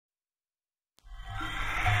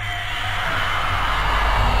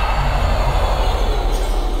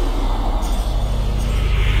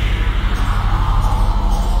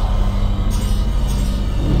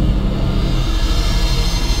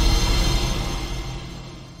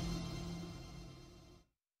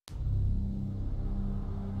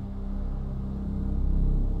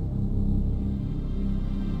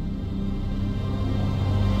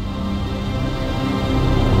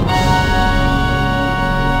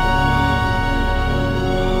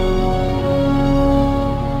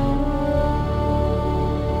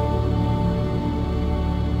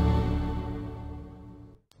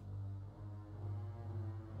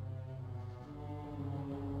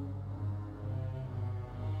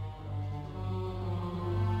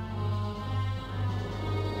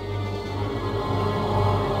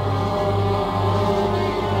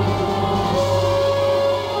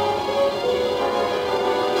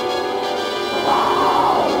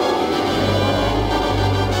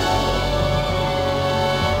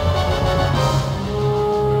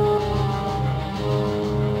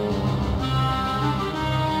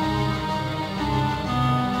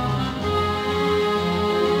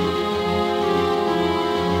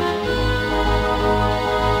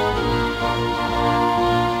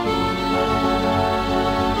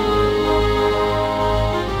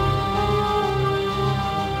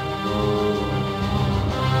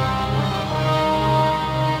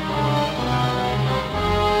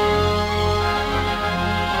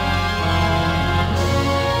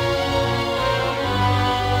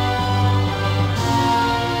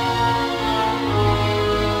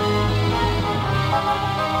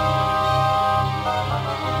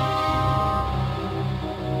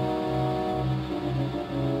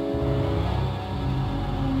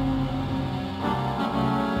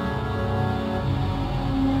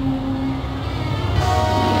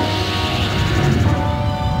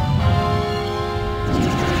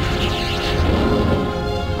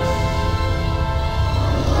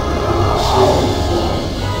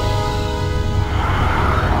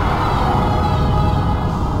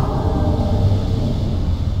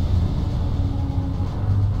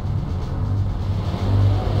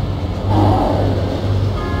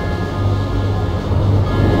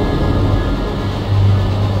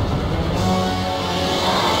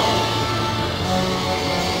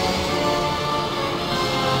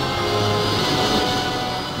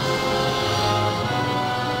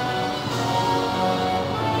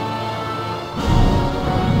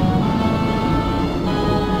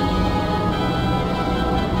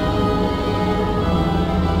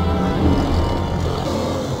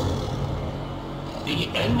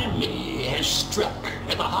enemy has struck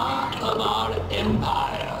at the heart of our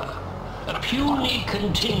empire. A puny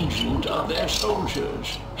contingent of their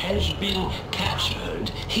soldiers has been captured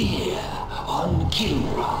here on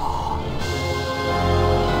Kilrathi.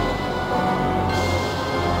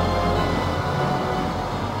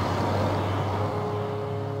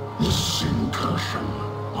 This incursion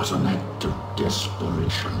was an act of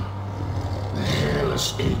desperation. The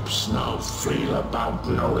hairless apes now flail about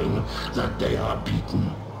knowing that they are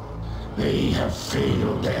beaten. They have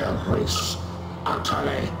failed their race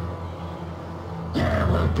utterly. There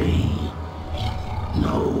will be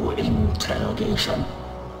no interrogation.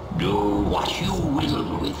 Do what you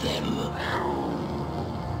will with them.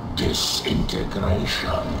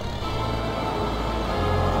 Disintegration.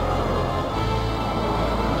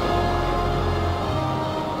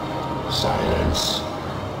 Silence.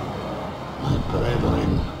 My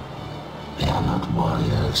brethren, they are not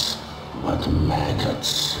warriors, but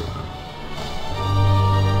maggots.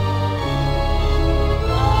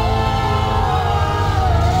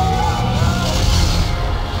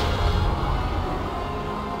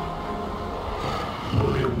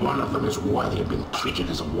 Only one of them is worthy of being treated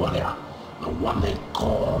as a warrior. The one they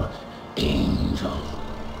call Angel.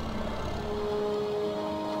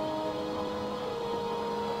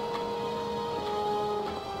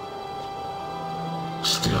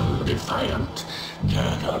 Still defiant,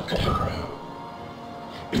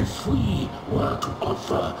 if we were to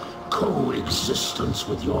offer coexistence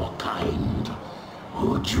with your kind,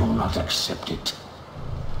 would you not accept it?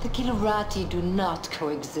 The Kilrathi do not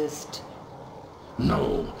coexist.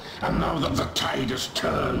 No, and now that the tide has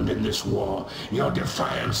turned in this war, your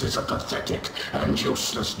defiance is a pathetic and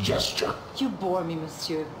useless gesture. You bore me,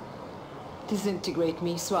 monsieur. Disintegrate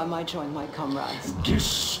me so I might join my comrades.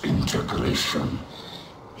 Disintegration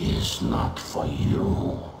is not for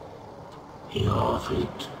you. Your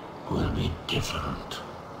fate will be different.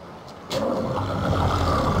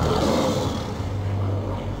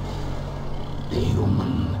 The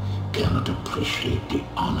human cannot appreciate the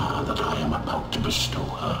honor that I am about to bestow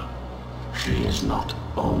her. She is not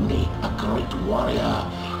only a great warrior,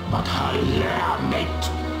 but her lair mate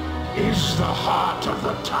is the heart of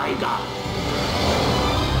the tiger.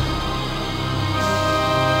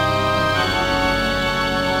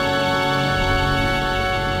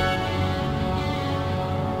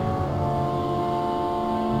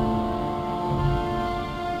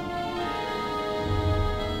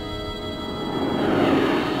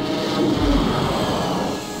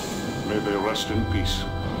 Rest in peace.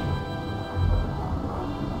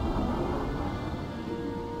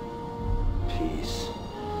 Peace?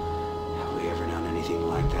 Have we ever known anything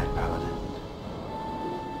like that, Paladin?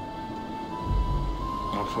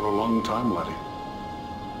 Not for a long time, laddie.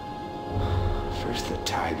 First the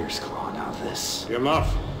tiger's claw, now this.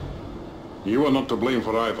 Enough! You are not to blame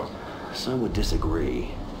for either. Some would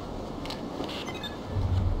disagree.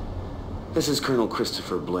 This is Colonel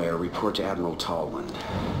Christopher Blair. Report to Admiral Tallwind.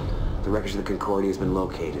 The wreckage of the Concordia has been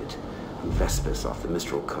located on Vespus off the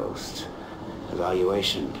Mistral coast.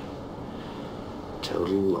 Evaluation.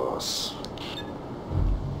 Total loss.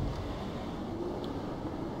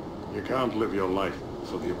 You can't live your life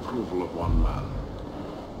for the approval of one man.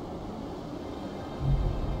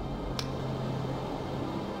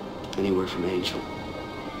 Any word from Angel?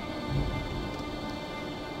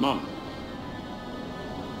 None.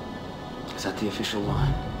 Is that the official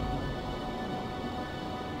line?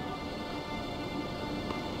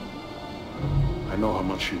 I know how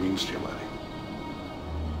much she means to you, laddie.